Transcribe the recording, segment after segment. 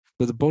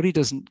but the body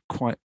doesn't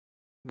quite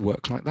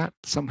work like that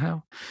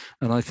somehow.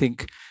 And I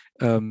think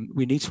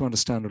we need to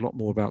understand a lot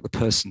more about the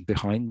person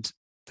behind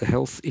the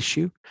health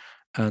issue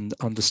and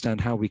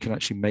understand how we can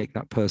actually make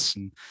that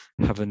person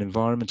have an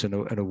environment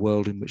and a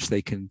world in which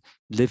they can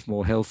live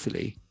more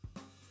healthily.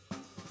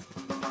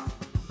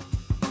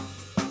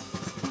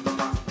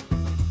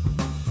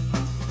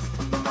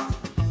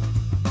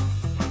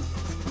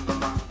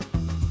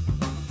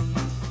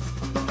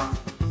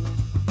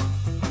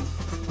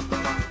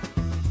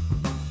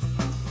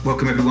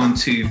 Welcome everyone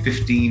to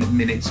 15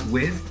 Minutes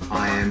With.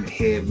 I am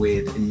here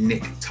with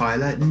Nick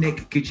Tyler.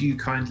 Nick, could you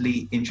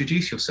kindly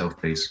introduce yourself,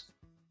 please?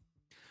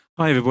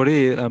 Hi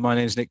everybody, my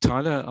name is Nick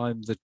Tyler.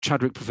 I'm the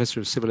Chadwick Professor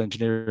of Civil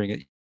Engineering at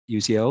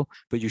UCL,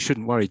 but you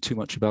shouldn't worry too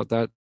much about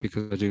that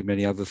because I do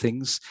many other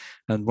things.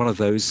 And one of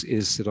those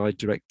is that I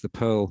direct the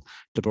Pearl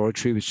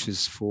Laboratory, which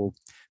is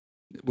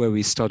where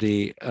we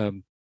study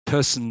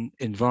person,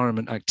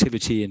 environment,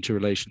 activity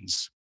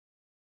interrelations.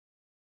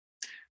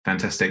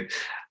 Fantastic.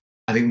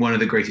 I think one of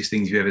the greatest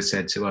things you ever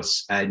said to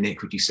us,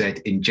 Nick, what you said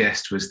in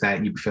jest was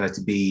that you prefer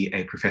to be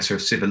a professor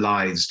of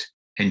civilized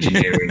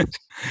engineering.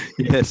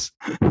 Yes,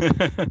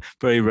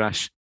 very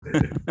rash.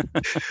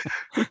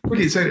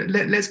 Brilliant. So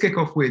let's kick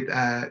off with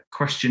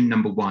question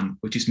number one,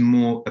 which is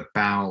more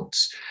about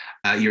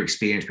your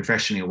experience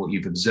professionally or what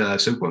you've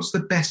observed. So what's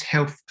the best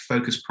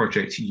health-focused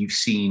project you've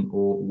seen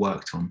or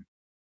worked on?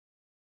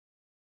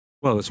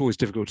 Well, it's always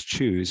difficult to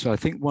choose. I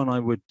think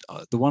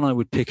the one I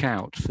would pick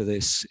out for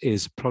this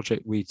is a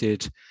project we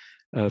did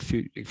a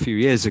few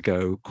years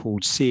ago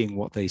called Seeing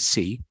What They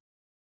See.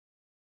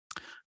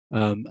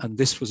 And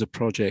this was a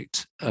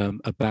project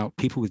about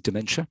people with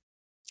dementia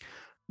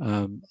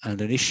and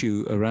an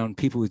issue around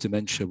people with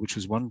dementia, which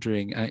was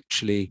wondering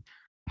actually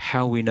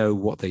how we know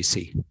what they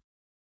see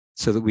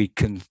so that we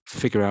can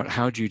figure out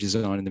how do you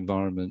design an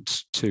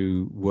environment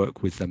to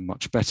work with them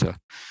much better.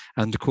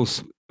 And of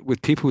course,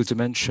 with people with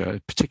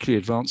dementia, particularly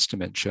advanced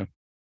dementia,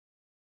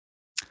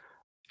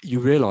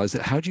 you realize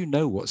that how do you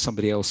know what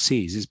somebody else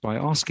sees is by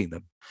asking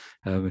them,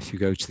 if you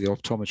go to the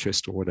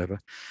optometrist or whatever.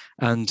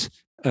 And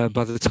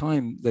by the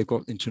time they've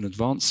got into an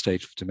advanced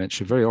state of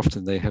dementia, very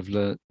often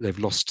they've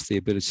lost the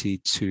ability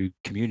to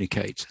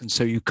communicate. And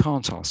so you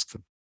can't ask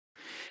them.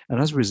 And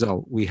as a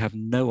result, we have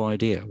no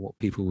idea what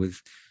people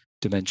with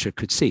dementia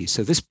could see.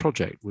 So this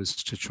project was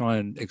to try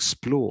and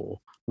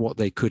explore what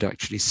they could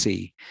actually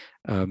see.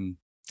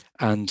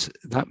 And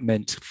that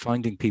meant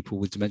finding people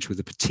with dementia with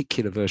a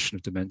particular version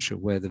of dementia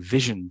where the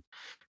vision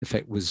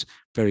effect was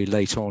very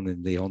late on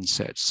in the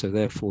onset. So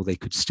therefore they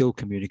could still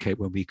communicate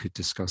when we could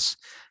discuss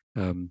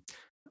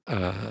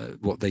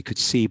what they could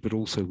see, but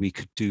also we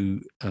could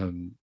do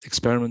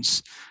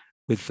experiments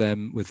with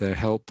them, with their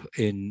help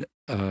in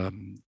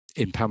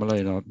Pamela,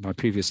 in my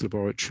previous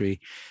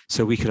laboratory,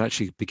 so we could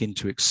actually begin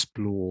to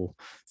explore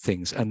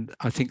things. And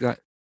I think that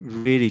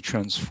really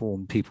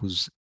transformed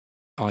people's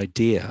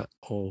idea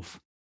of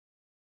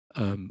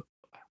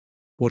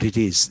what it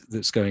is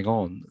that's going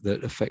on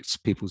that affects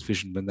people's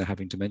vision when they're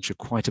having dementia,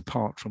 quite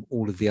apart from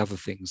all of the other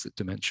things that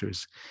dementia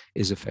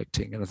is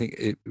affecting. And I think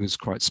it was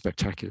quite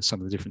spectacular, some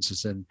of the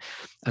differences,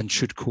 and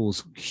should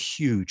cause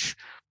huge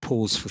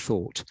pause for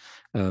thought.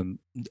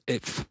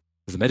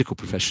 The medical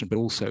profession, but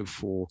also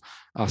for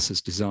us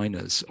as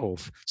designers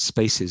of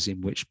spaces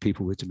in which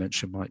people with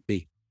dementia might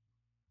be.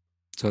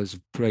 So it's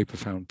a very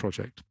profound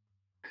project.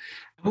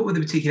 What were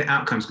the particular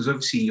outcomes? Because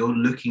obviously you're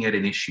looking at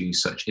an issue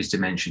such as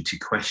dementia to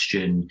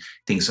question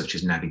things such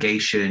as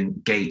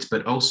navigation, gait,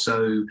 but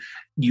also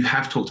you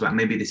have talked about,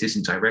 maybe this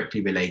isn't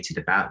directly related,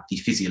 about the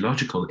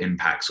physiological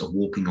impacts of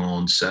walking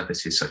on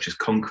surfaces such as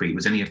concrete.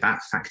 Was any of that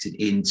factored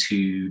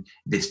into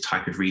this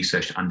type of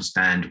research to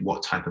understand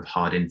what type of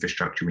hard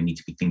infrastructure we need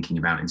to be thinking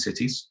about in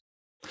cities?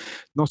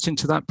 Not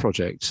into that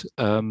project,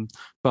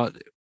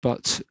 but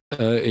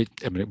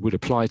it would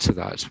apply to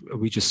that.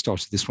 We just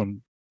started this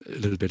one a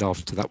little bit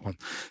after that one.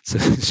 So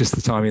it's just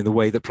the timing, the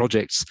way that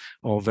projects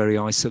are very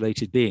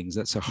isolated beings.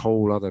 That's a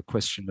whole other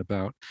question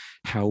about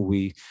how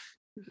we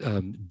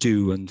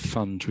do and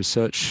fund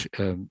research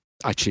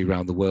actually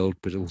around the world,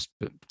 but also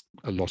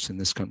a lot in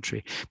this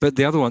country. But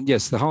the other one,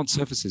 yes, the hard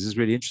surfaces is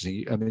really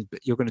interesting. I mean,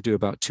 you're going to do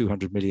about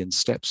 200 million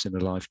steps in a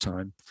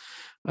lifetime.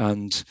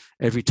 And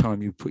every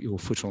time you put your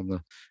foot on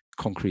the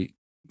concrete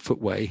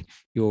footway,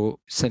 you're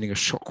sending a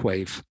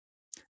shockwave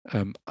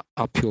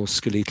up your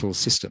skeletal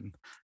system.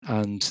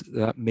 And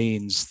that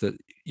means that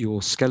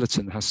your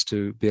skeleton has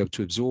to be able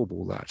to absorb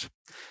all that.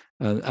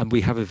 And we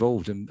have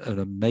evolved an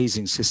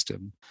amazing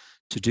system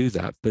to do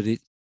that. But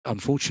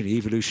unfortunately,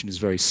 evolution is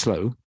very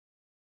slow.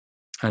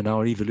 And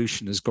our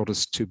evolution has got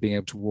us to being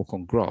able to walk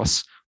on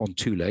grass on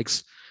two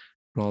legs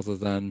rather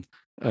than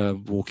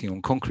walking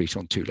on concrete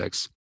on two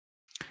legs.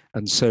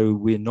 And so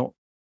we're not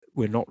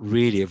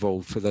really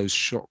evolved for those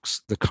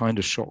shocks, the kind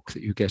of shock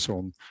that you get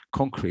on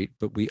concrete,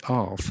 but we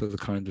are for the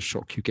kind of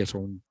shock you get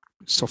on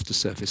softer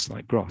surface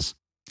like grass.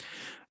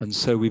 And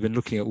so we've been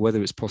looking at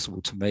whether it's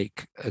possible to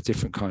make a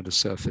different kind of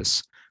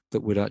surface that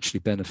would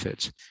actually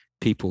benefit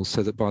people,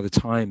 so that by the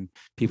time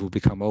people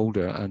become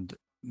older and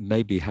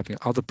maybe having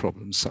other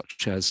problems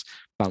such as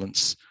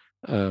balance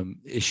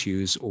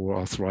issues or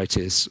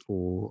arthritis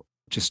or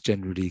just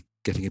generally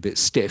getting a bit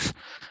stiff,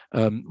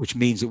 which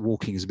means that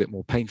walking is a bit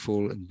more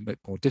painful and a bit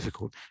more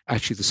difficult.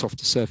 Actually, the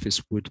softer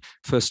surface would,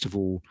 first of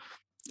all,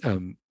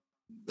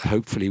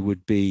 hopefully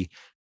would be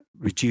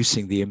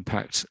reducing the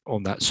impact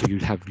on that, so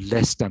you'd have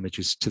less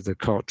damages to the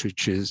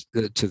cartridges,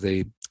 to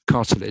the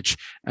cartilage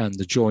and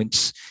the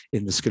joints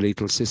in the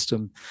skeletal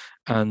system,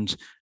 and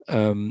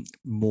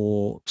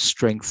more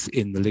strength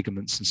in the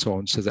ligaments and so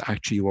on, so that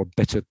actually you are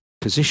better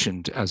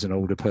positioned as an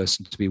older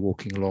person to be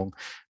walking along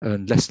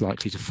and less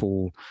likely to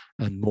fall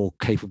and more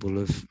capable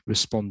of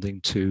responding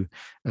to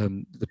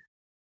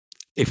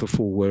if a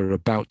fall were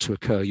about to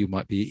occur, you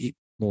might be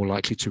more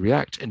likely to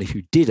react. And if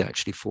you did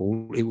actually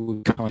fall, it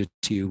would be kinder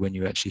to you when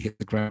you actually hit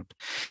the ground.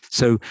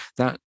 So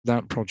that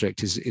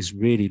project is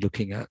really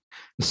looking at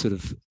sort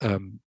of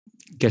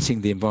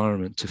getting the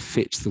environment to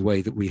fit the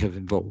way that we have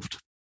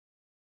evolved.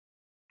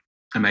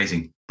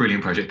 Amazing.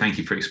 Brilliant project. Thank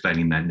you for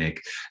explaining that,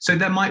 Nick. So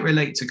that might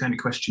relate to kind of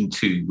question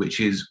 2, which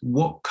is,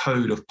 what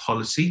code of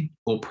policy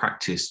or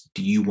practice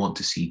do you want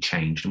to see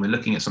changed? And we're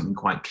looking at something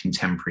quite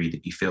contemporary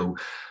that you feel,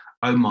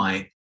 oh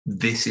my,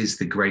 this is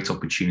the great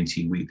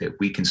opportunity that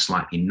we can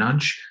slightly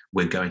nudge.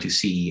 We're going to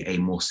see a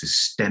more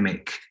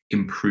systemic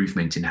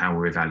improvement in how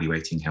we're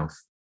evaluating health.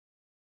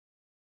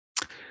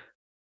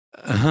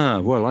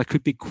 Well, I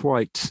could be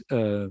quite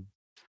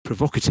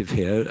provocative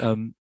here.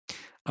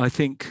 I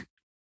think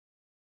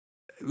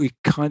we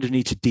kind of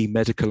need to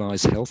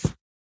demedicalize health.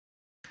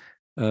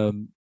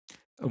 And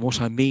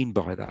what I mean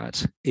by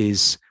that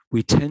is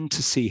we tend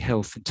to see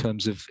health in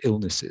terms of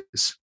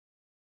illnesses.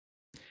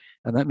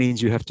 And that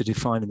means you have to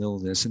define an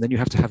illness, and then you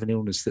have to have an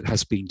illness that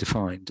has been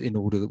defined in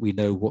order that we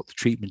know what the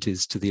treatment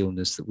is to the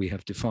illness that we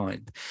have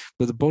defined.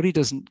 But the body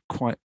doesn't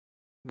quite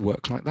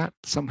work like that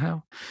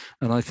somehow.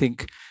 And I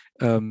think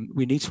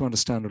we need to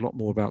understand a lot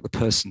more about the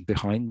person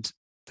behind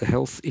the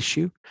health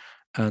issue,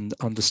 and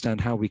understand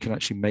how we can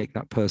actually make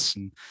that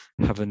person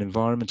have an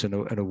environment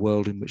and a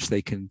world in which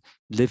they can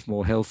live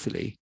more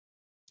healthily,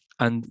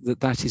 and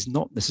that is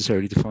not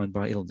necessarily defined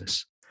by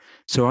illness.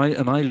 So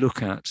I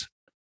look at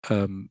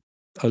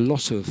a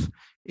lot of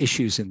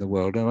issues in the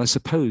world, and I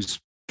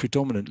suppose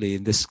predominantly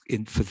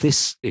for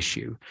this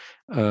issue,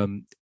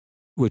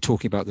 we're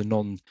talking about the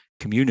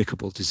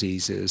non-communicable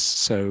diseases,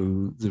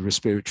 so the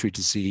respiratory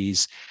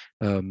disease,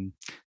 the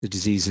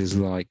diseases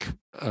like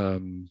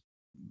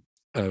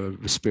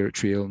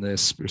respiratory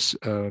illness,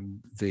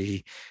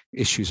 the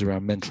issues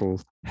around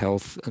mental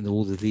health, and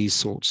all of these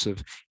sorts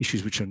of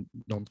issues which are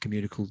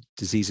non-communicable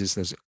diseases.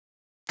 There's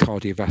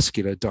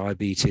cardiovascular,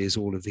 diabetes,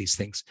 all of these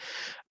things.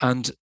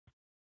 And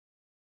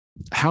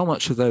how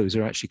much of those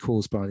are actually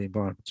caused by the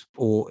environment,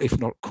 or if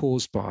not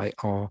caused by,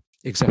 are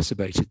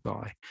exacerbated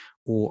by,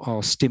 or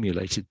are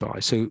stimulated by?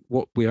 So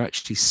what we're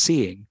actually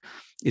seeing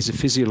is a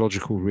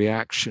physiological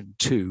reaction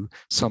to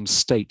some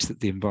state that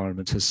the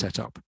environment has set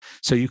up.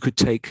 So you could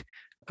take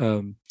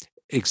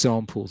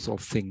examples of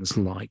things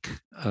like,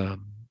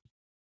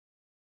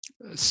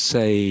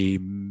 say,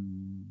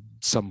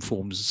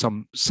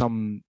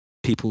 some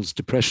people's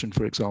depression,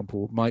 for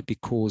example, might be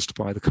caused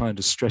by the kind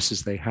of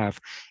stresses they have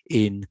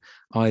in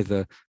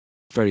either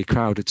very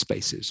crowded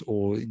spaces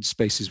or in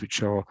spaces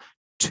which are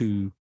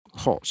too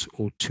hot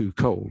or too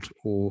cold,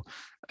 or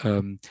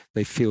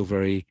they feel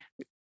very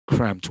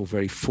cramped or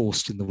very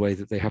forced in the way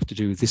that they have to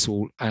do. This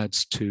all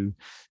adds to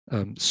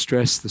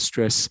stress. The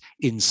stress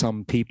in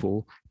some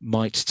people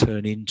might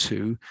turn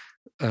into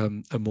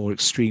a more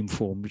extreme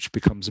form, which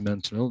becomes a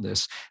mental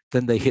illness.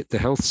 Then they hit the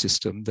health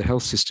system. The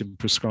health system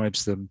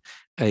prescribes them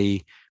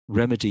a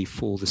remedy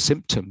for the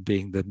symptom,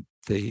 being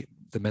the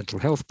mental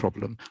health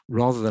problem,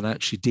 rather than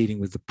actually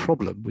dealing with the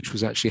problem, which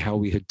was actually how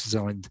we had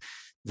designed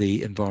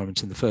the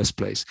environment in the first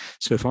place.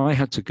 So if I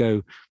had to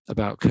go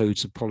about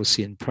codes of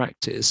policy and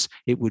practice,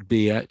 it would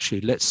be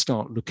actually, let's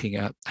start looking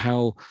at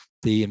how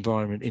the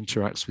environment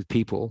interacts with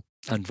people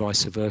and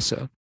vice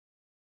versa,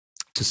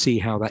 to see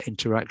how that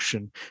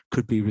interaction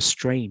could be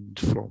restrained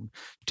from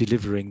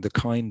delivering the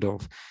kind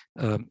of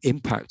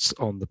impacts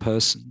on the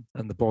person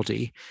and the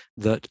body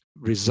that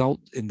result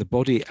in the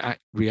body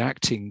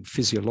reacting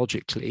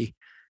physiologically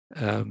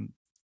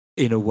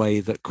in a way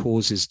that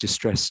causes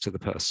distress to the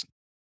person.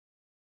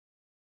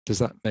 Does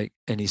that make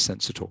any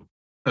sense at all?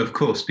 Of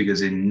course,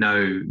 because in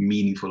no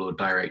meaningful or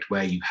direct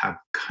way you have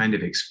kind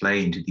of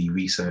explained the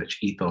research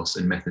ethos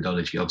and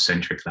methodology of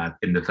Centric Lab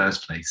in the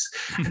first place.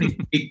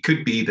 And it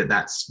could be that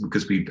that's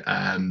because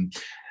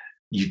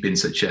you've been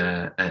such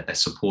a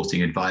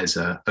supporting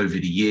advisor over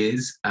the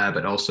years,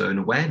 but also an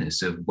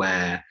awareness of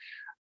where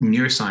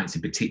neuroscience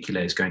in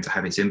particular is going to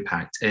have its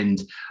impact.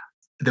 And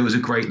there was a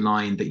great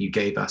line that you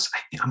gave us. I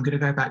think I'm going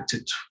to go back to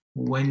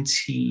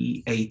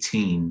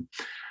 2018.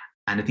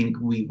 And I think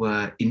we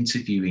were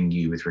interviewing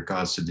you with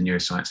regards to the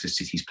Neuroscience for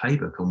Cities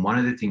playbook. And one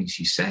of the things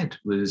you said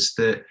was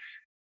that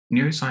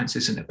neuroscience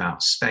isn't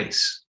about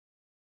space,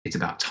 it's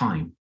about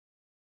time.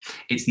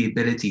 It's the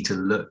ability to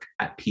look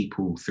at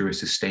people through a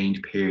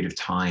sustained period of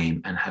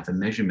time and have a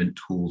measurement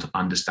tool to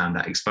understand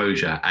that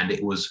exposure. And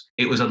it was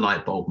a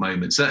light bulb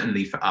moment,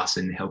 certainly for us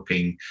in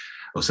helping,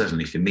 or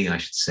certainly for me, I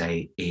should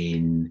say,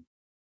 in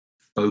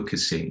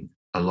focusing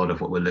a lot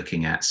of what we're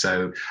looking at.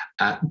 So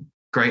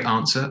great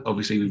answer.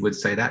 Obviously, we would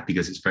say that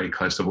because it's very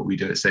close to what we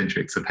do at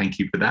Centric. So thank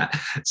you for that.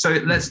 So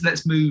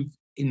let's move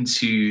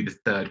into the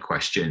third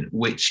question,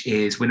 which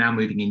is we're now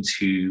moving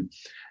into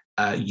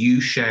you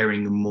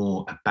sharing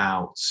more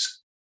about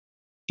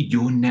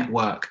your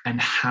network and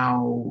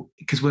how,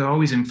 because we're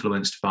always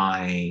influenced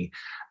by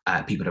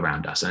people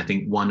around us. And I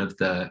think one of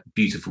the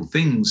beautiful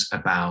things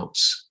about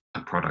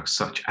a product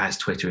such as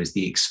Twitter is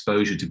the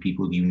exposure to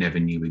people you never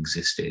knew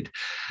existed.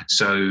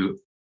 So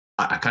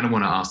I kind of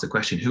want to ask the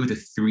question, who are the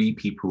 3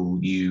 people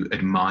you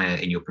admire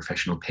in your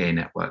professional peer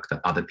network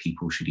that other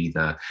people should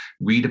either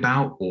read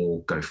about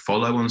or go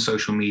follow on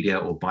social media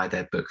or buy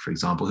their book, for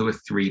example? Who are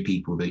 3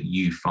 people that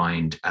you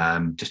find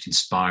just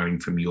inspiring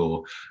from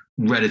your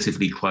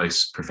relatively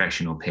close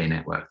professional peer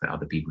network that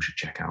other people should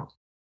check out?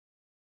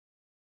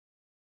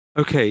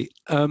 Okay.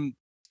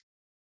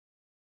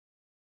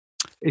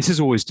 This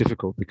is always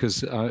difficult because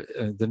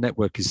the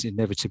network is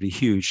inevitably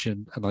huge,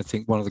 and I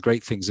think one of the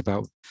great things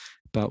about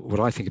what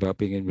I think about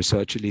being in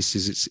research, at least,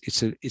 is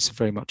it's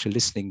very much a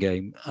listening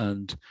game,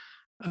 and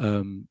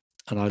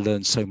I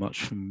learn so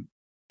much from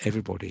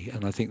everybody,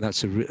 and I think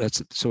that's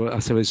so. I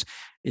suppose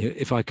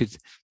if I could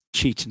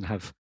cheat and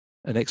have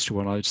an extra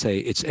one, I would say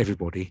it's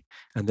everybody,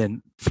 and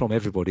then from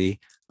everybody,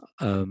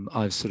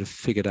 I've sort of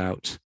figured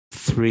out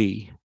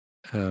 3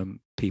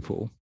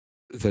 people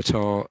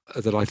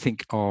that I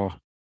think are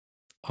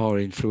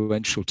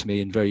influential to me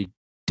in very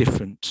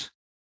different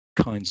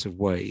kinds of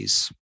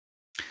ways,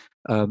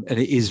 and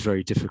it is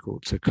very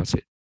difficult to cut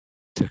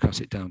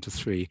it down to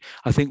 3.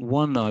 I think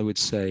one I would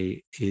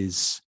say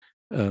is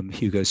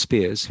Hugo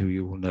Spears, who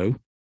you all know,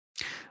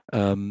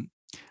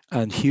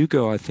 and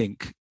Hugo, I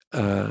think,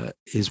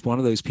 is one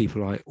of those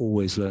people I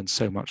always learn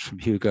so much from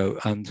Hugo,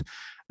 and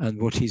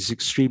what he's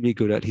extremely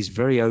good at, he's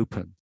very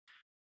open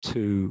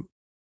to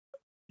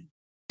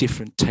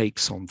different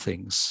takes on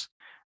things,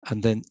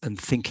 and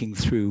thinking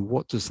through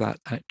what does that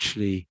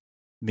actually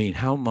mean?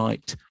 How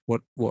might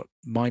what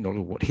my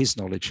knowledge, what his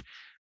knowledge,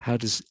 how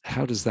does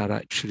that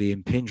actually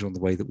impinge on the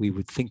way that we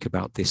would think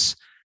about this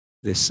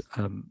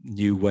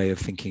new way of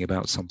thinking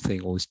about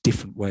something, or this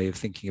different way of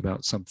thinking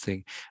about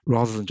something,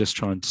 rather than just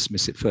try and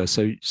dismiss it first.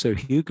 So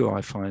Hugo,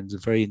 I find, a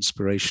very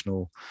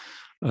inspirational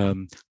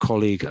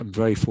colleague. I'm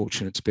very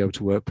fortunate to be able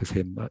to work with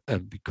him, and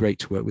it'd be great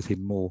to work with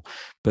him more,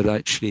 but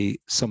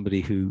actually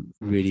somebody who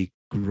really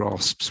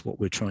grasps what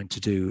we're trying to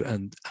do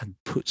and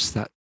puts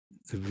the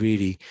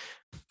really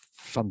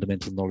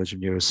fundamental knowledge of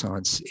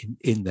neuroscience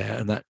in there,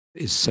 and that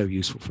is so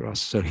useful for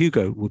us. So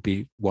Hugo would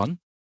be one.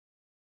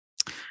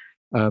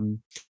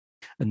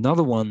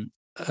 Another one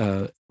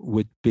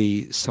would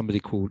be somebody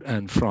called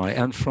Anne Fry.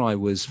 Anne Fry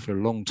was for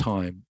a long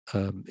time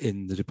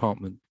in the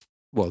department,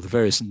 well, the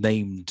various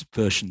named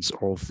versions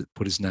of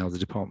what is now the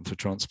Department for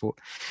Transport.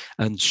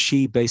 And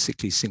she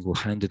basically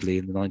single-handedly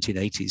in the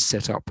 1980s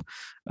set up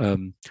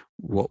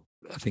what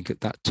I think at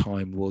that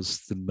time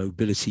was the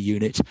mobility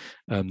unit.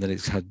 Then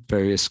it's had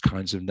various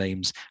kinds of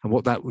names. And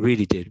what that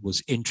really did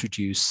was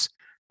introduce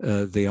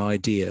the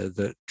idea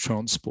that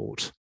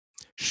transport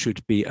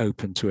should be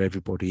open to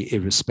everybody,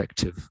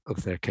 irrespective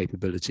of their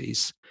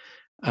capabilities.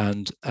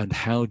 And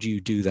how do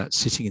you do that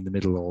sitting in the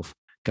middle of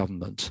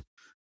government?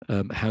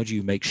 How do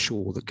you make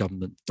sure that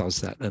government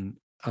does that? And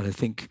I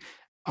think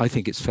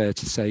it's fair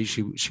to say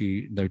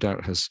she no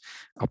doubt has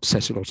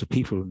upset a lot of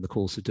people in the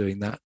course of doing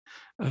that.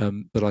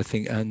 But I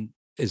think Anne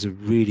is a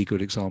really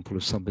good example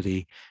of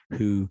somebody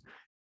who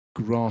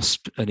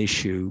grasped an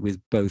issue with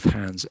both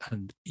hands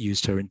and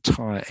used her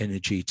entire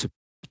energy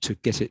to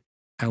get it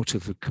out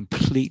of a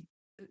completely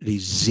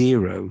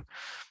zero,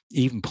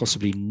 even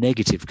possibly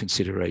negative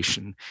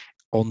consideration,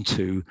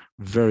 onto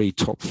very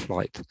top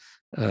flight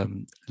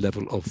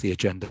level of the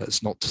agenda.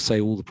 It's not to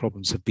say all the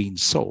problems have been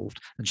solved,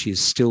 and she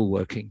is still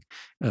working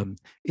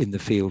in the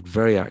field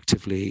very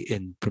actively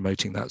in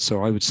promoting that.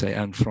 So I would say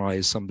Anne Fry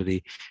is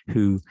somebody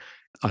who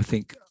I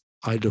think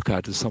I look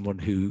at as someone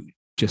who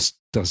just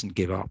doesn't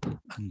give up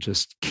and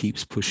just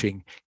keeps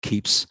pushing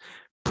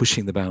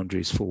the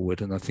boundaries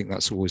forward, and I think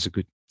that's always a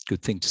good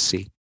thing to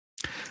see.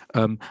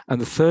 And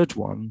the third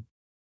one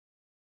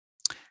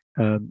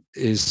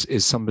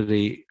is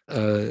somebody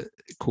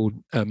called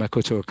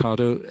Makoto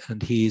Okado,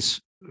 and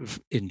he's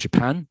in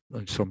Japan,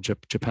 from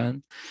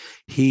Japan.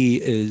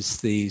 He is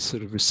the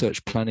sort of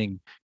research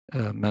planning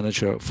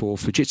manager for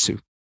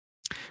Fujitsu,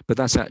 but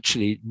that's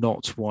actually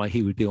not why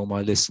he would be on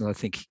my list, and I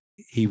think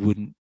he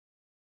wouldn't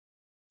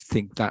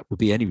think that would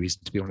be any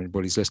reason to be on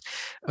anybody's list.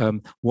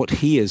 What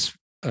he is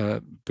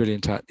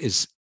brilliant at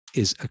is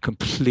a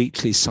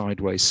completely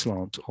sideways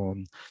slant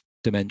on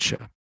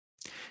dementia,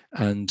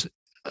 and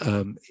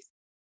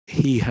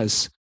he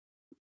has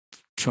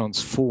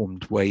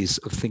transformed ways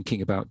of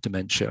thinking about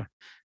dementia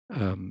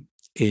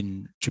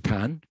in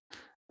Japan,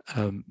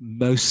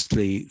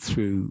 mostly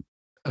through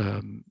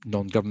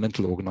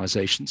non-governmental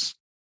organizations,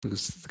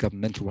 because the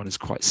governmental one is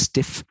quite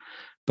stiff.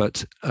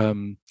 But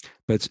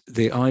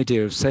the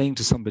idea of saying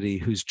to somebody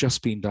who's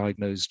just been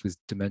diagnosed with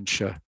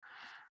dementia,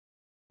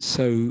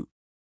 so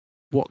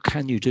what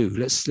can you do?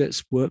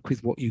 Let's work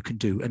with what you can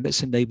do, and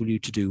let's enable you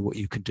to do what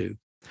you can do,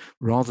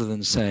 rather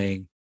than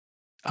saying,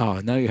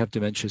 now you have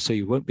dementia, so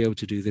you won't be able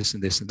to do this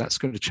and this, and that's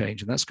going to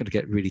change, and that's going to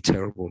get really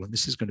terrible, and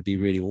this is going to be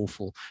really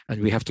awful,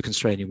 and we have to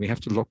constrain you, we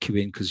have to lock you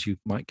in because you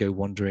might go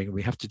wandering, and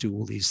we have to do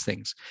all these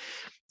things.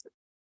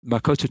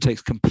 Makoto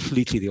takes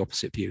completely the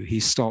opposite view. He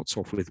starts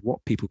off with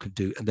what people can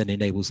do and then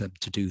enables them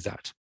to do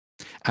that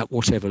at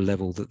whatever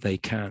level that they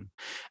can.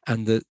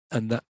 And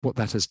that what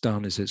that has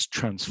done is it's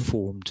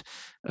transformed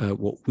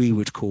what we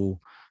would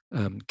call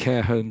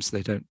care homes.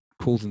 They don't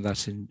call them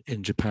that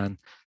in Japan.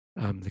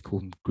 They call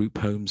them group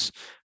homes.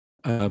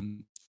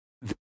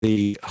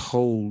 The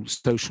whole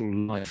social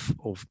life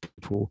of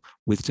people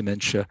with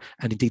dementia,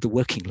 and indeed the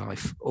working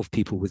life of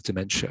people with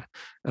dementia,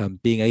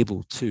 being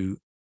able to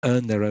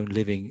earn their own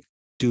living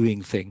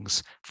doing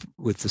things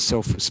with the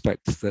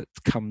self-respect that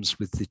comes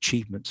with the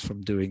achievements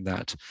from doing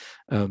that.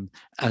 And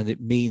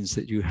it means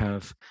that you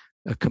have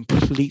a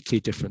completely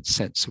different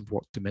sense of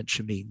what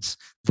dementia means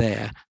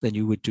there than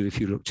you would do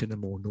if you looked in a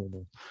more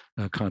normal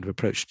kind of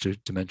approach to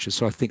dementia.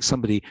 So I think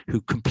somebody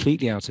who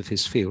completely out of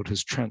his field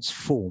has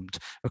transformed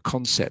a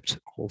concept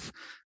of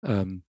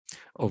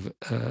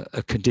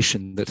a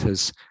condition that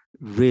has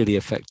really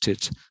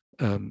affected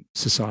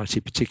society,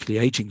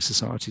 particularly aging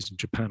societies, in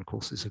Japan, of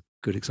course, is a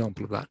good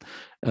example of that,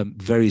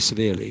 very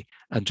severely,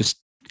 and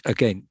just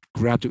again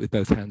grabbed it with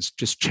both hands,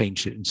 just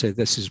changed it and said,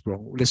 this is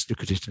wrong, let's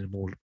look at it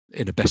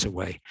in a better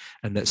way,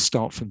 and let's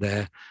start from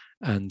there.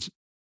 And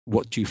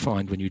what do you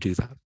find when you do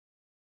that?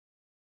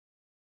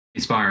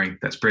 Inspiring.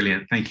 That's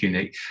brilliant. Thank you,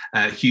 Nick.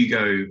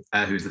 Hugo,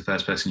 who's the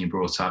first person you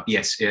brought up.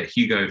 Yes,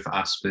 Hugo for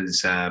us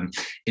was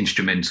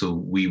instrumental.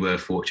 We were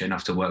fortunate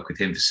enough to work with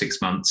him for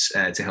 6 months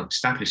to help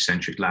establish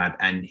Centric Lab,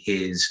 and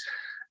his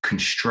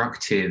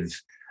constructive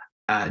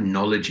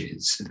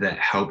knowledges that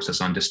helps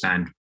us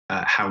understand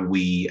how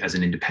we as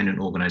an independent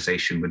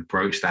organization would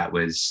broach that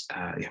was,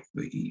 as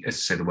I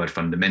say, the word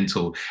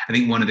fundamental. I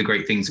think one of the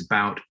great things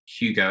about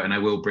Hugo, and I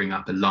will bring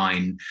up a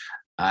line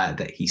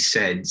that he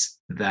said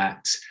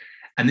that,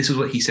 and this is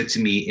what he said to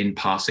me in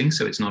passing,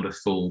 so it's not a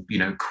full,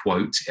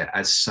 quote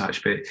as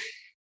such, but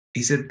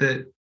he said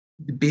that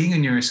being a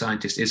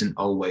neuroscientist isn't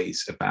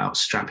always about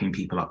strapping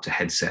people up to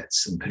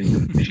headsets and putting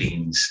them in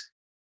machines.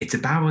 It's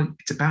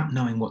about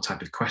knowing what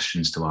type of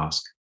questions to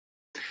ask.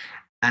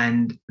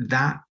 And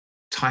that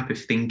type of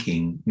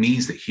thinking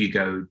means that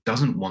Hugo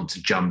doesn't want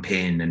to jump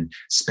in and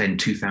spend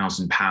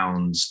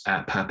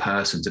 £2,000 per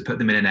person to put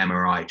them in an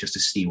MRI just to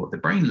see what the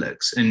brain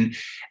looks. And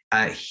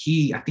I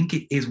think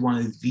it is one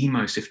of the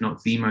most, if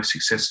not the most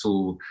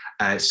successful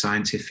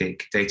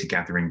scientific data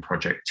gathering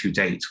project to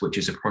date, which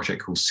is a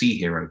project called Sea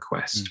Hero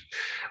Quest,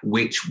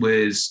 which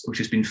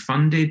has been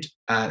funded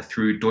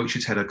through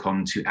Deutsche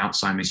Telekom to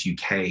Alzheimer's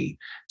UK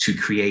to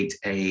create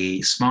a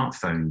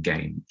smartphone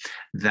game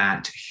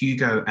that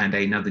Hugo and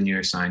another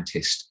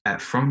neuroscientist,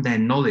 from their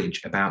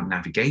knowledge about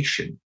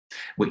navigation,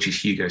 which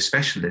is Hugo's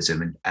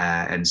specialism,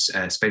 and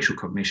spatial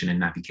cognition and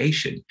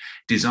navigation,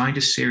 designed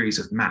a series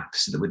of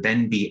maps that would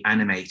then be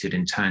animated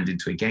and turned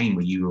into a game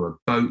where you were a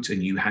boat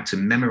and you had to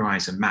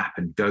memorize a map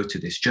and go to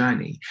this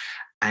journey.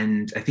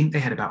 And I think they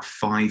had about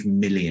 5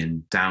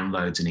 million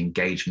downloads and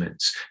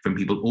engagements from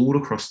people all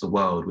across the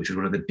world, which was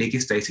one of the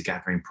biggest data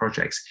gathering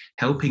projects,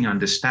 helping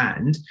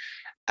understand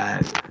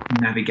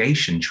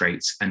navigation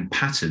traits and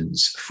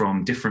patterns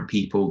from different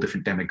people,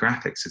 different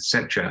demographics,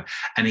 etc.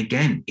 And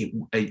again,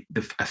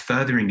 a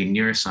furthering in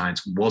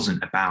neuroscience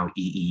wasn't about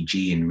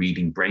EEG and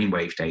reading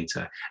brainwave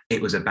data. It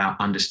was about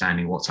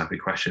understanding what type of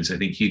questions. I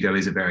think Hugo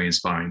is a very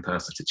inspiring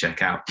person to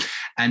check out.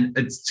 And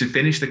to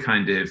finish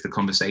the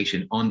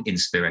conversation on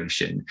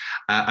inspiration,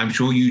 I'm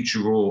sure you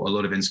draw a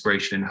lot of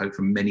inspiration and hope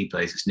from many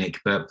places, Nick,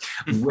 but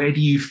where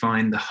do you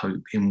find the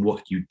hope in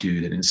what you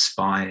do that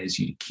inspires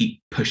you to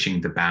keep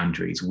pushing the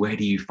boundaries? Where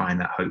do you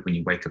find that hope when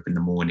you wake up in the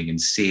morning and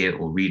see it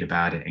or read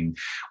about it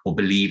or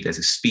believe there's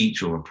a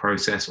speech or a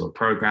process or a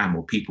program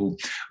or people?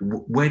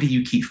 Where do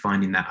you keep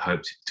finding that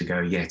hope to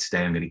go, yeah, today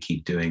I'm going to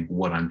keep doing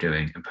what I'm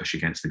doing and push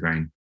against the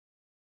grain?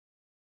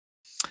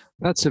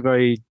 That's a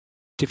very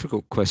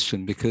difficult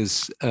question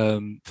because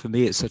for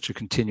me it's such a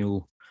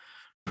continual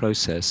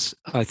process.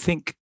 I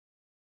think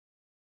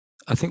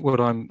what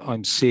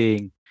I'm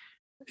seeing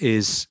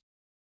is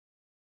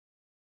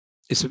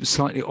it's a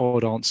slightly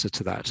odd answer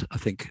to that. I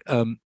think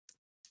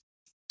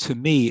to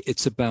me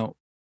it's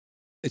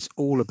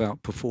all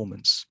about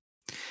performance,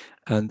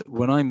 and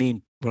what I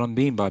mean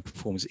by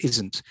performance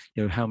isn't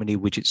how many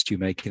widgets do you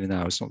make in an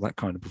hour. It's not that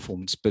kind of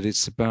performance, but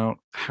it's about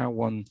how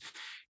one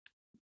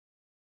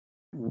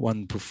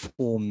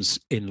performs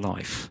in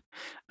life.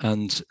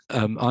 And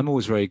I'm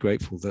always very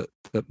grateful that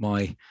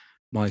my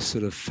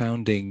sort of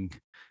founding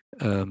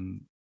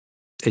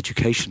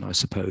education, I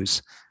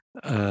suppose,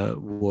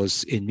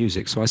 was in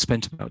music. So I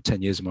spent about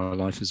 10 years of my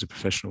life as a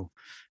professional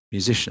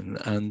musician,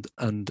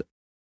 and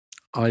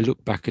I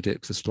look back at it,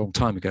 because it's a long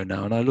time ago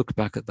now, and I look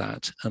back at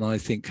that and I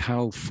think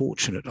how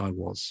fortunate I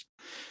was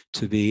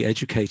to be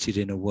educated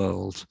in a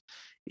world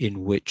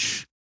in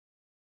which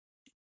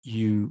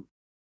you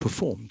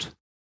performed.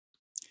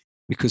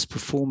 Because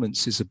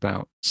performance is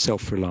about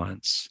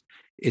self-reliance.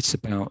 It's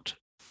about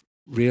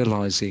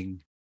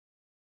realizing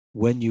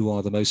when you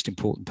are the most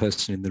important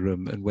person in the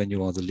room and when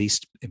you are the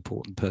least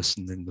important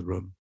person in the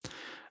room,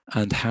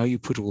 and how you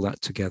put all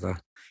that together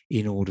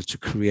in order to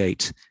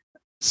create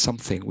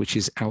something which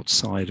is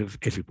outside of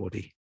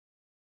everybody.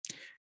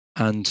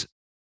 And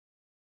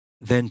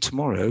then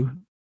tomorrow,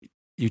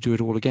 you do it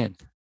all again.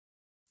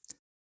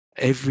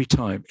 Every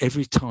time is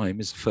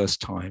the first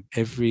time.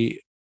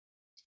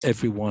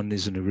 Everyone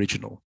is an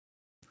original.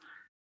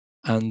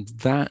 And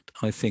that,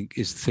 I think,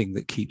 is the thing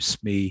that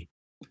keeps me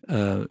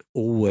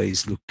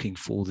always looking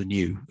for the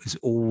new, is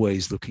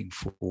always looking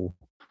for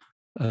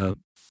the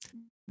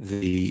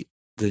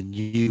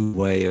new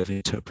way of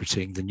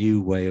interpreting, the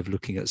new way of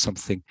looking at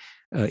something,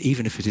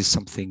 even if it is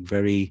something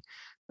very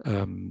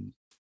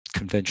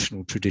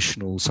conventional,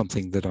 traditional,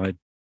 something that I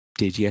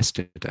did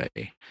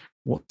yesterday.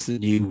 What's the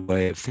new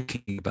way of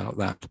thinking about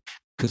that?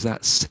 Because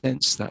that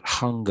sense, that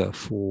hunger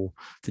for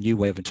the new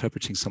way of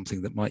interpreting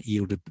something that might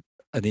yield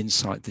an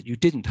insight that you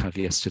didn't have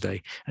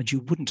yesterday, and you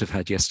wouldn't have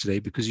had yesterday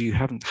because you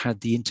haven't had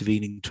the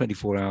intervening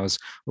 24 hours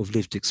of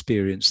lived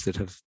experience that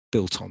have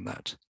built on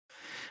that.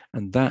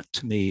 And that,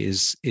 to me,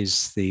 is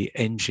the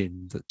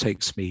engine that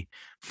takes me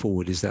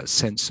forward, is that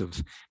sense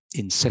of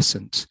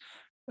incessant,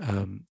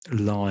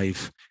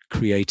 live,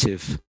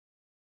 creative,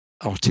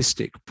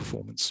 artistic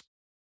performance.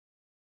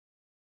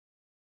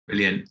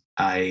 Brilliant.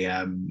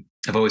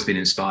 I've always been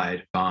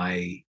inspired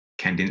by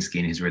Kandinsky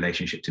and his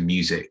relationship to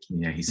music.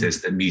 He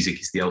says that music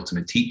is the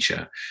ultimate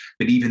teacher,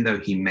 but even though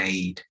he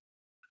made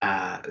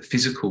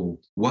physical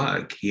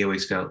work, he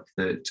always felt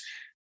that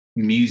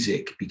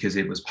music, because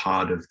it wasn't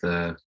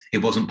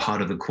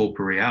part of the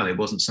corporeal, it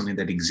wasn't something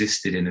that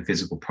existed in a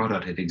physical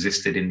product, it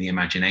existed in the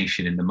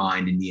imagination, in the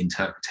mind, in the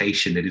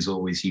interpretation that is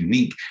always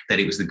unique, that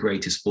it was the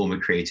greatest form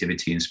of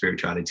creativity and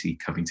spirituality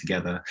coming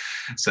together.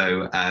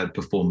 So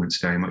performance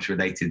very much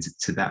related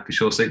to that, for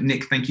sure. So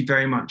Nick, thank you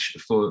very much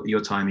for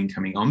your time in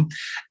coming on.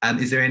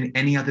 Is there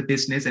any other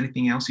business,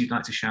 anything else you'd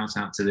like to shout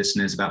out to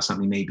listeners about,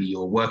 something maybe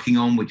you're working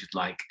on, would you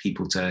like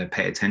people to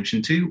pay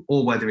attention to,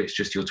 or whether it's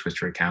just your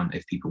Twitter account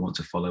if people want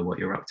to follow what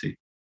you're up to?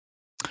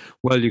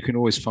 Well, you can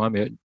always find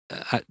me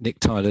at Nick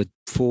Tyler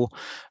 4.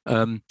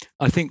 I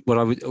think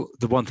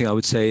the one thing I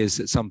would say is,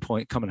 at some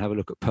point, come and have a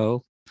look at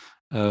Pearl.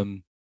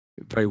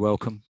 Very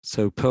welcome.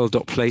 So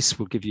pearl.place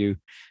will give you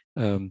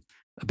a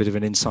bit of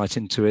an insight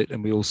into it.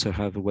 And we also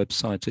have a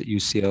website at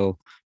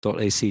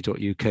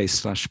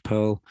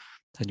ucl.ac.uk/Pearl,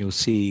 and you'll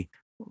see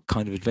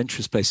kind of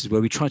adventurous places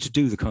where we try to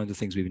do the kind of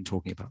things we've been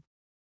talking about.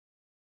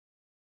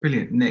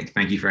 Brilliant. Nick,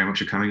 thank you very much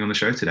for coming on the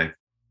show today.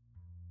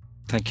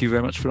 Thank you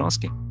very much for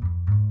asking.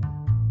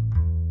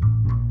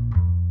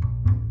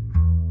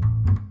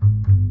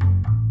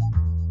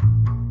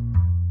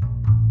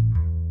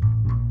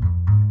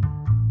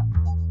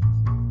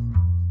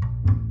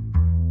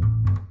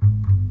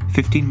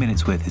 "15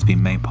 Minutes With" has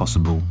been made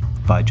possible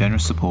by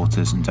generous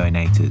supporters and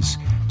donators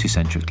to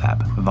Centric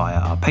Lab via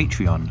our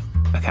Patreon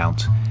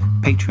account,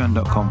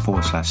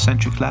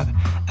 patreon.com/Centric Lab,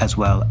 as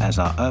well as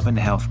our Urban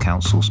Health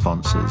Council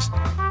sponsors,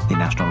 the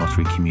National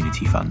Lottery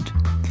Community Fund.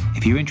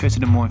 If you're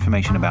interested in more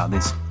information about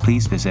this,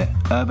 please visit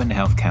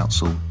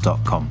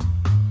urbanhealthcouncil.com.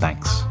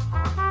 Thanks.